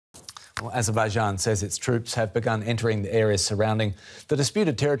Well, Azerbaijan says its troops have begun entering the areas surrounding the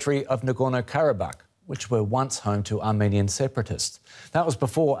disputed territory of Nagorno Karabakh, which were once home to Armenian separatists. That was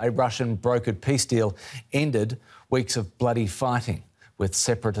before a Russian brokered peace deal ended weeks of bloody fighting, with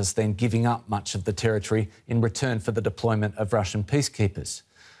separatists then giving up much of the territory in return for the deployment of Russian peacekeepers.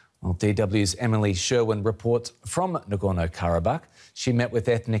 Well, DW's Emily Sherman reports from Nagorno Karabakh. She met with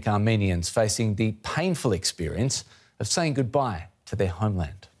ethnic Armenians facing the painful experience of saying goodbye to their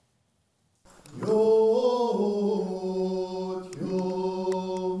homeland.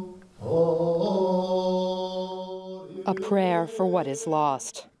 A prayer for what is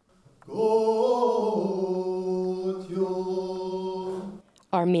lost.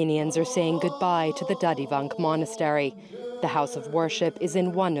 Armenians are saying goodbye to the Dadivank Monastery. The house of worship is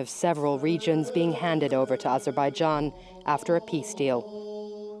in one of several regions being handed over to Azerbaijan after a peace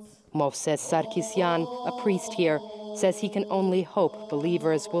deal. Moses Sarkisyan, a priest here, says he can only hope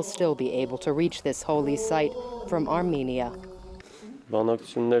believers will still be able to reach this holy site from Armenia.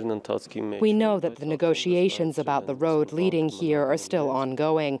 We know that the negotiations about the road leading here are still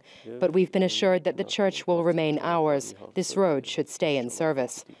ongoing, but we've been assured that the church will remain ours. This road should stay in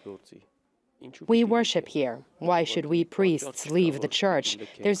service. We worship here. Why should we priests leave the church?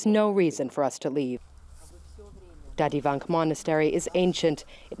 There's no reason for us to leave. Dadivank Monastery is ancient.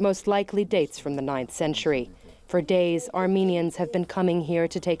 It most likely dates from the 9th century. For days, Armenians have been coming here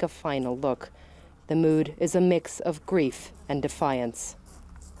to take a final look. The mood is a mix of grief and defiance.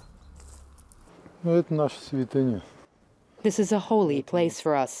 This is a holy place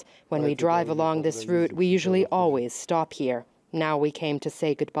for us. When we drive along this route, we usually always stop here. Now we came to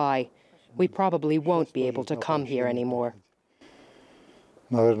say goodbye. We probably won't be able to come here anymore.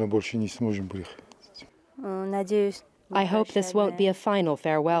 I hope this won't be a final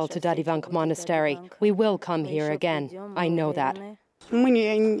farewell to Dadivank Monastery. We will come here again. I know that.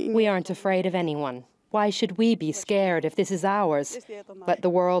 We aren't afraid of anyone. Why should we be scared if this is ours? Let the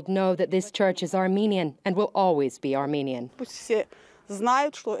world know that this church is Armenian and will always be Armenian.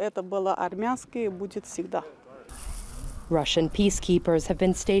 Russian peacekeepers have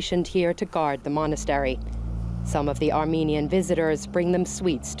been stationed here to guard the monastery. Some of the Armenian visitors bring them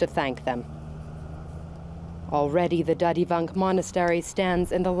sweets to thank them. Already the Dadivank Monastery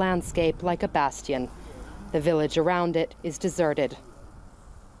stands in the landscape like a bastion. The village around it is deserted.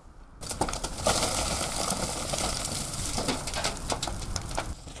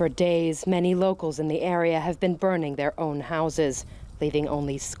 For days, many locals in the area have been burning their own houses, leaving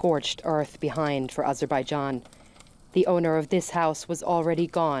only scorched earth behind for Azerbaijan. The owner of this house was already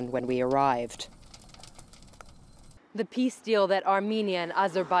gone when we arrived. The peace deal that Armenia and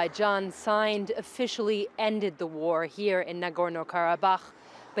Azerbaijan signed officially ended the war here in Nagorno Karabakh,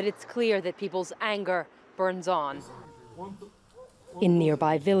 but it's clear that people's anger burns on. In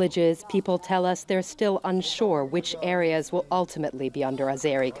nearby villages, people tell us they're still unsure which areas will ultimately be under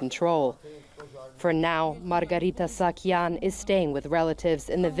Azeri control. For now, Margarita Sakyan is staying with relatives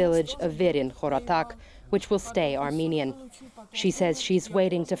in the village of Verin Khoratak, which will stay Armenian. She says she's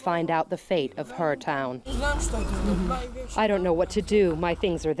waiting to find out the fate of her town. I don't know what to do. My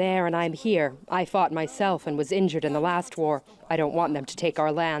things are there and I'm here. I fought myself and was injured in the last war. I don't want them to take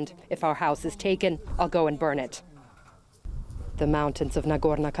our land. If our house is taken, I'll go and burn it. The mountains of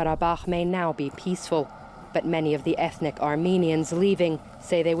Nagorno Karabakh may now be peaceful, but many of the ethnic Armenians leaving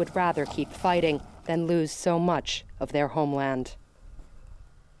say they would rather keep fighting than lose so much of their homeland.